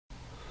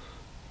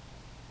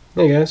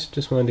Hey guys,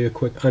 just want to do a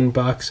quick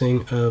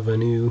unboxing of a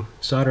new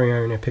soldering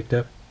iron I picked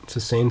up. It's a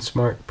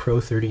SainSmart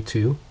Pro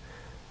 32.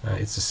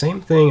 It's the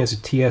same thing as a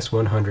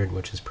TS100,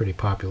 which is pretty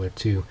popular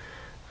too.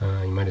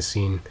 You might have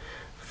seen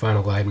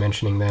Final Glide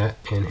mentioning that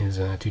in his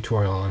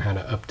tutorial on how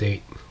to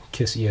update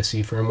KISS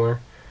ESC firmware.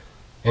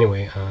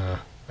 Anyway,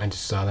 I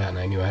just saw that and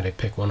I knew I had to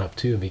pick one up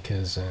too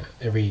because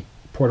every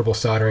portable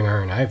soldering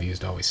iron I've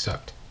used always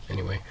sucked.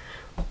 Anyway,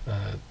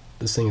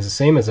 this thing is the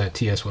same as that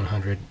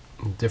TS100.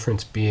 The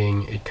difference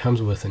being it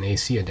comes with an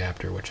AC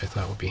adapter, which I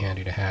thought would be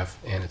handy to have,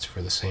 and it's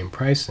for the same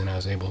price, and I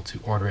was able to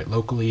order it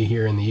locally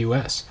here in the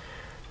US.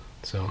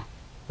 So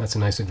that's a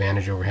nice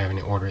advantage over having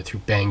to order it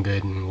through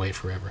Banggood and wait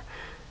forever.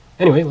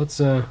 Anyway, let's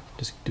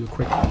just do a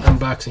quick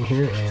unboxing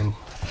here and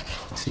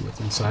see what's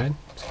inside.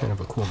 It's kind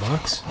of a cool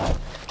box.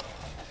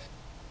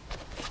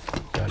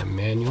 Got a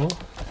manual.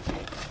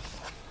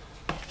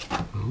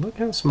 And look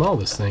how small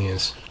this thing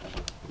is.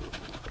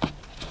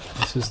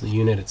 This is the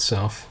unit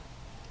itself.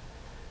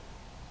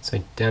 It's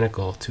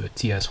identical to a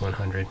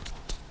TS100.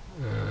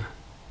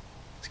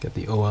 It's got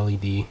the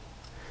OLED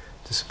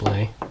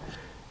display,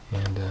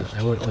 and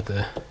I went with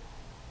a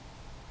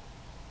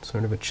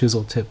sort of a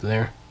chisel tip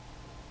there.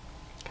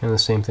 Kind of the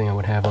same thing I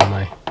would have on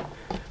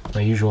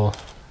my usual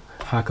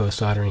Hakko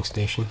soldering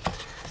station.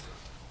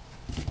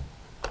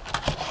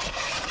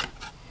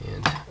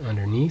 And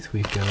underneath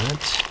we've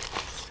got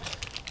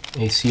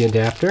AC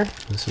adapter.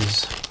 This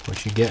is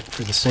what you get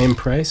for the same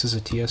price as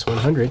a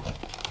TS100.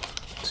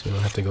 So you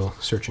don't have to go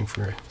searching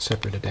for a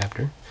separate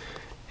adapter,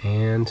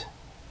 and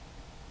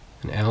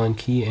an Allen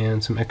key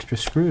and some extra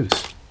screws.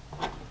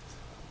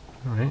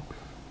 Alright,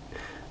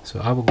 so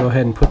I will go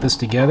ahead and put this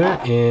together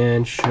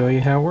and show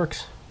you how it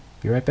works.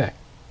 Be right back.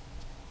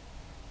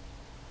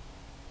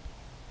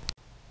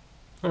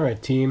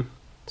 Alright team,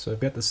 so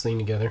I've got this thing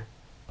together.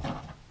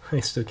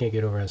 I still can't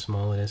get over how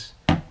small it is.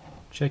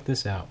 Check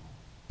this out.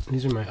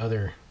 These are my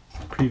other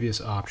previous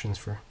options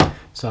for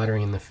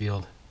soldering in the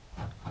field.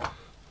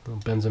 Little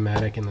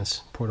Benzomatic and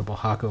this portable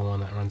Hakko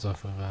one that runs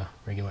off of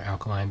regular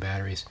alkaline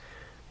batteries.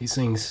 These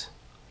things,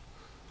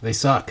 they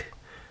suck.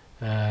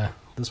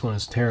 This one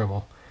is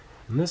terrible,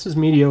 and this is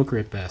mediocre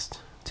at best.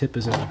 Tip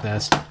isn't the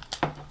best.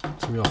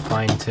 It's a real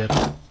fine tip.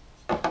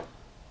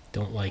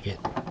 Don't like it.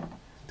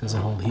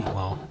 Doesn't hold heat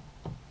well.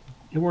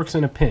 It works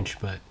in a pinch,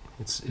 but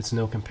it's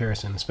no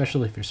comparison,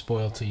 especially if you're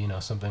spoiled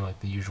to something like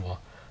the usual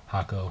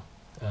Hakko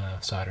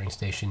soldering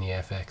station, the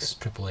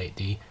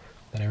FX888D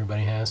that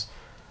everybody has.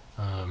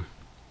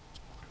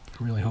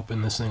 Really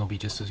hoping this thing will be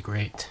just as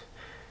great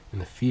in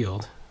the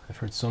field. I've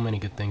heard so many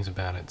good things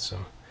about it,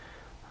 so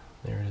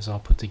there it is all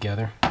put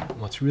together.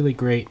 What's really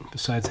great,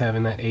 besides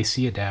having that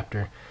AC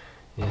adapter,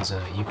 is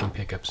you can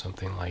pick up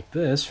something like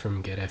this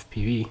from Get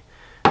FPV.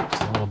 It's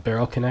a little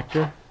barrel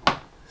connector,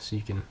 so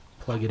you can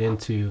plug it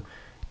into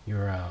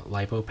your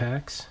lipo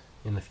packs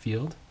in the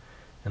field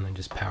and then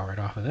just power it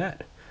off of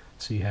that.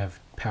 So you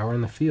have power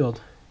in the field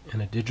and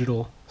a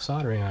digital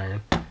soldering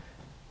iron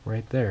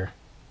right there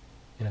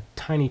in a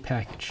tiny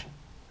package.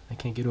 I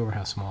can't get over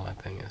how small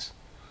that thing is.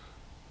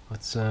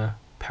 Let's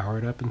power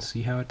it up and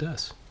see how it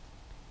does.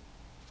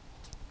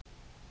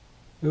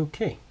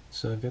 Okay,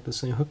 so I've got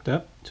this thing hooked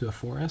up to a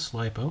 4S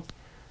lipo.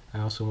 I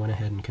also went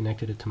ahead and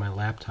connected it to my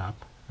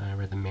laptop. I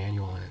read the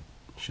manual and it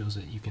shows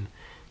that you can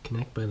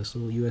connect by this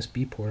little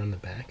USB port on the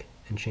back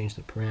and change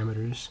the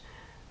parameters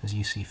as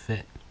you see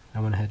fit.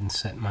 I went ahead and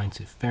set mine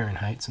to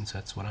Fahrenheit since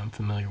that's what I'm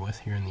familiar with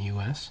here in the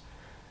US.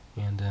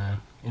 And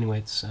anyway,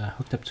 it's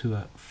hooked up to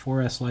a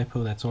 4S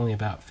lipo that's only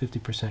about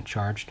 50%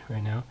 charged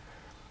right now.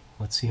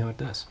 Let's see how it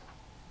does.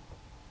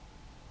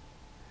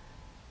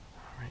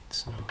 Alright,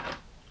 so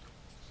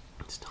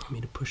it's telling me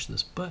to push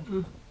this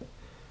button.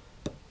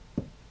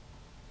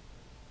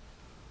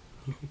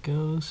 Here it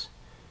goes.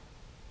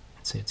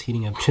 I'd say it's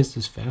heating up just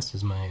as fast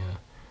as my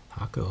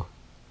Hakko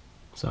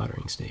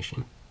soldering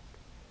station.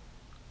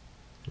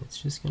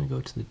 It's just going to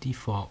go to the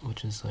default,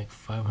 which is like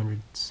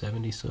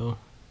 570 so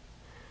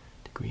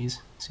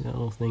degrees. See that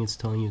little thing? It's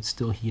telling you it's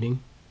still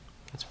heating.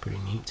 That's pretty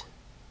neat.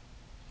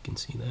 You can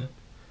see that.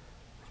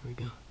 There we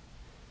go.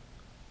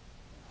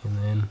 And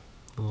then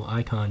the little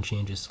icon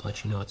changes to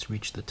let you know it's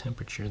reached the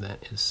temperature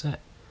that is set.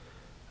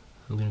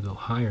 I'm going to go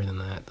higher than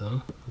that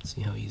though. Let's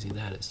see how easy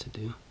that is to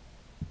do.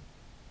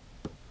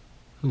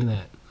 Look at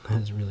that.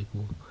 That is really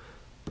cool.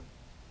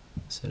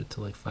 Set it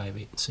to like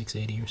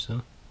 680 or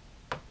so.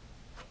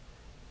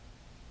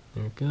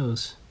 There it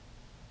goes.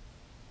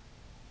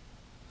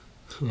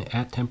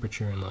 At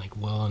temperature in like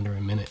well under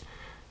a minute.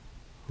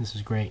 This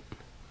is great.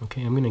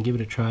 Okay, I'm going to give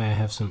it a try. I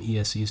have some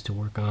ESCs to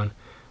work on.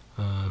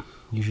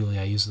 Usually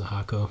I use the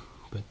Hakko,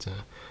 but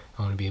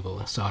I want to be able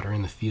to solder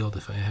in the field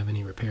if I have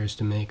any repairs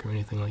to make or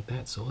anything like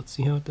that. So let's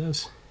see how it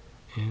does.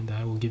 And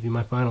I will give you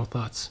my final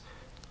thoughts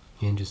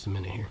in just a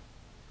minute here.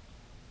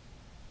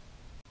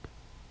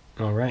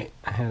 Alright,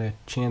 I had a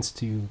chance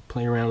to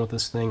play around with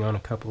this thing on a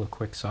couple of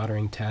quick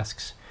soldering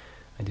tasks.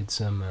 I did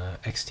some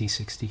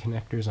XT60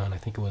 connectors on, I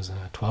think it was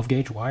a 12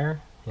 gauge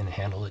wire, and it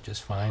handled it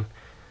just fine,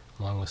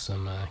 along with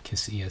some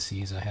KISS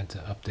ESCs I had to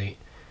update.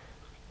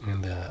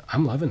 And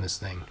I'm loving this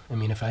thing. I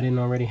mean, if I didn't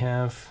already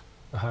have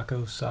a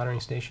Hakko soldering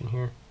station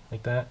here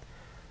like that,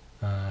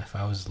 if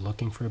I was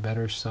looking for a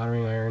better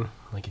soldering iron,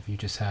 like if you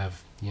just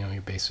have, you know,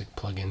 your basic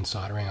plug-in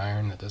soldering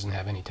iron that doesn't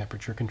have any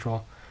temperature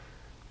control,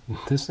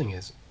 this thing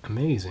is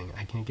amazing.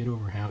 I can't get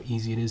over how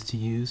easy it is to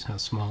use, how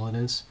small it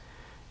is,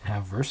 and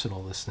how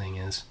versatile this thing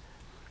is.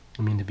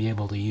 I mean, to be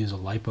able to use a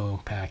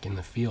lipo pack in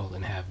the field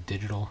and have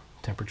digital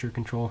temperature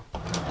control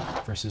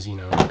versus, you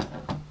know,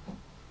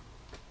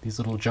 these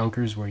little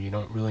junkers where you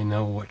don't really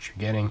know what you're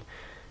getting.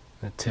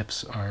 The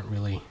tips aren't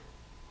really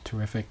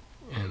terrific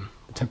and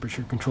the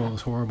temperature control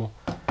is horrible.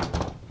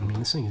 I mean,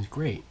 this thing is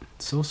great.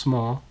 It's so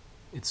small,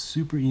 it's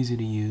super easy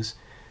to use,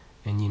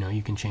 and you know,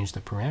 you can change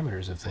the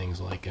parameters of things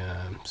like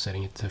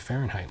setting it to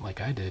Fahrenheit like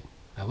I did.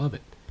 I love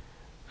it.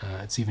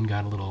 It's even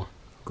got a little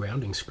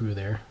grounding screw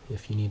there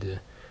if you need to,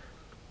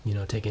 you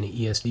know, take any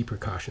ESD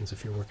precautions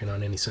if you're working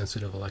on any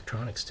sensitive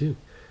electronics too.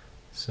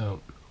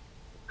 So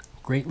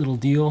great little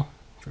deal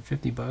for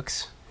 50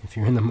 bucks if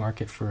you're in the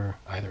market for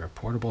either a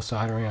portable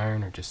soldering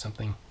iron or just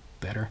something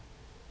better.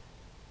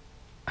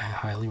 I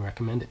highly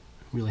recommend it.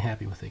 Really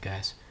happy with it,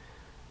 guys.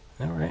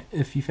 Alright,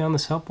 if you found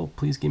this helpful,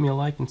 please give me a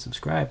like and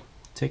subscribe.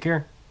 Take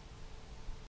care.